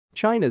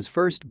China's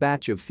first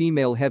batch of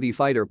female heavy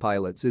fighter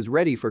pilots is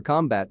ready for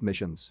combat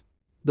missions.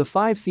 The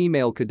 5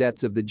 female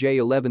cadets of the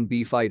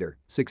J-11B fighter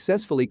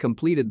successfully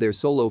completed their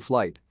solo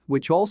flight,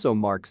 which also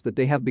marks that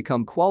they have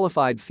become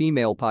qualified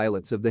female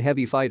pilots of the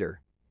heavy fighter.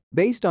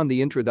 Based on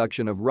the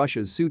introduction of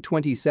Russia's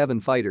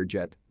Su-27 fighter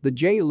jet, the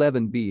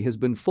J-11B has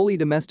been fully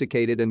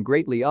domesticated and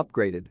greatly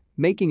upgraded,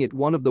 making it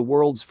one of the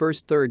world's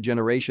first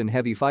third-generation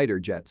heavy fighter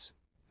jets.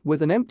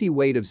 With an empty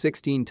weight of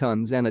 16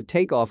 tons and a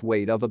takeoff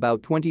weight of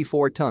about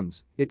 24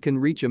 tons, it can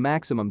reach a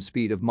maximum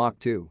speed of Mach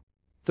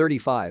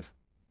 2.35.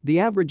 The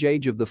average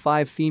age of the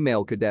 5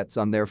 female cadets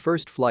on their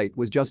first flight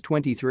was just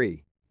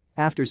 23.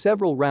 After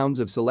several rounds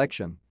of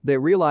selection, they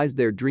realized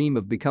their dream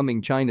of becoming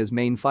China's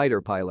main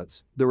fighter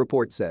pilots, the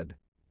report said.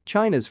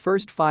 China's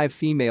first 5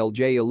 female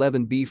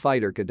J-11B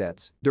fighter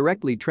cadets,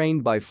 directly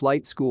trained by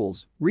flight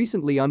schools,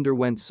 recently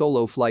underwent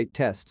solo flight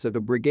tests at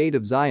a brigade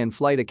of Zion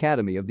Flight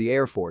Academy of the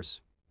Air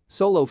Force.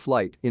 Solo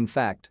flight, in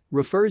fact,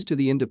 refers to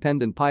the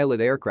independent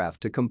pilot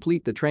aircraft to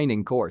complete the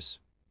training course.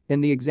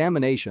 In the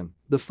examination,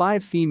 the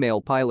 5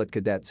 female pilot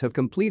cadets have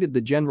completed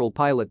the general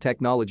pilot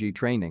technology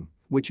training,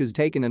 which has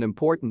taken an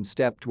important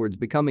step towards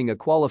becoming a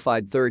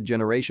qualified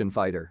third-generation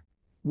fighter.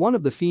 One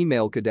of the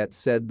female cadets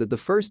said that the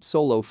first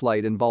solo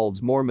flight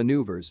involves more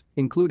maneuvers,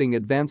 including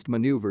advanced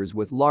maneuvers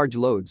with large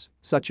loads,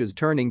 such as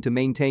turning to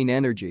maintain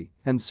energy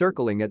and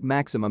circling at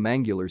maximum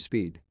angular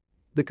speed.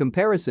 The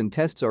comparison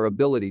tests our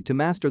ability to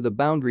master the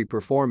boundary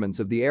performance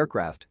of the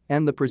aircraft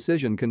and the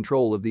precision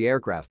control of the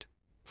aircraft.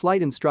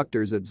 Flight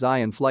instructors at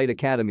Zion Flight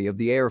Academy of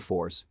the Air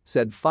Force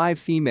said 5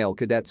 female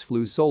cadets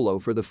flew solo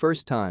for the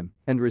first time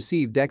and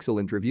received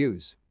excellent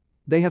reviews.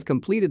 They have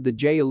completed the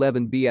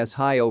J-11B's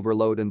high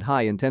overload and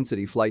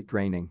high-intensity flight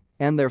training,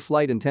 and their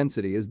flight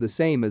intensity is the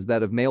same as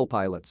that of male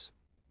pilots.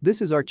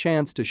 "This is our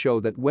chance to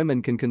show that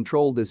women can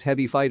control this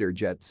heavy fighter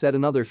jet," said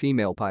another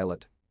female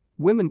pilot.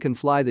 "Women can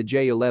fly the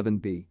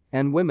J-11B,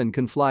 and women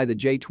can fly the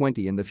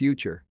J-20 in the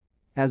future."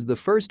 As the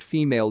first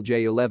female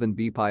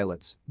J-11B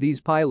pilots, these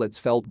pilots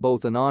felt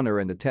both an honor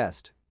and a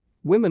test.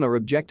 Women are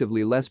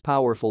objectively less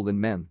powerful than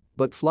men,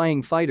 but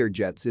flying fighter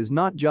jets is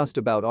not just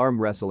about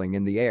arm wrestling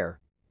in the air.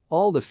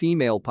 All the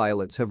female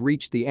pilots have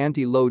reached the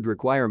anti-load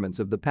requirements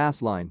of the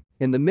pass line,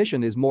 and the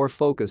mission is more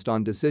focused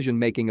on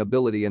decision-making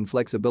ability and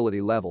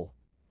flexibility level.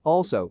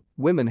 Also,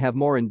 women have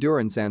more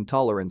endurance and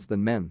tolerance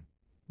than men.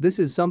 This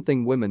is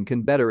something women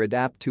can better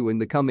adapt to in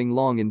the coming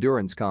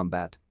long-endurance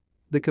combat.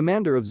 The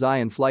commander of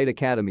Zion Flight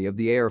Academy of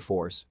the Air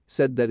Force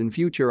said that in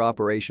future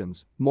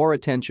operations, more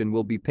attention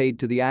will be paid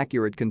to the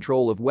accurate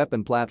control of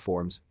weapon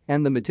platforms,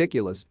 and the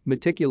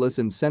meticulous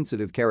and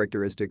sensitive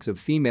characteristics of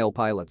female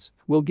pilots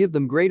will give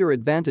them greater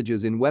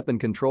advantages in weapon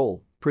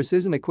control,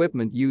 precision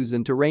equipment use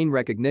and terrain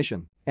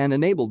recognition, and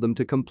enable them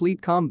to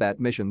complete combat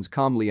missions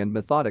calmly and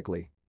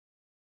methodically.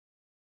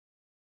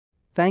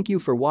 Thank you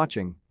for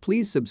watching.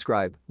 Please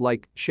subscribe,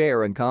 like,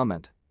 share and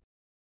comment.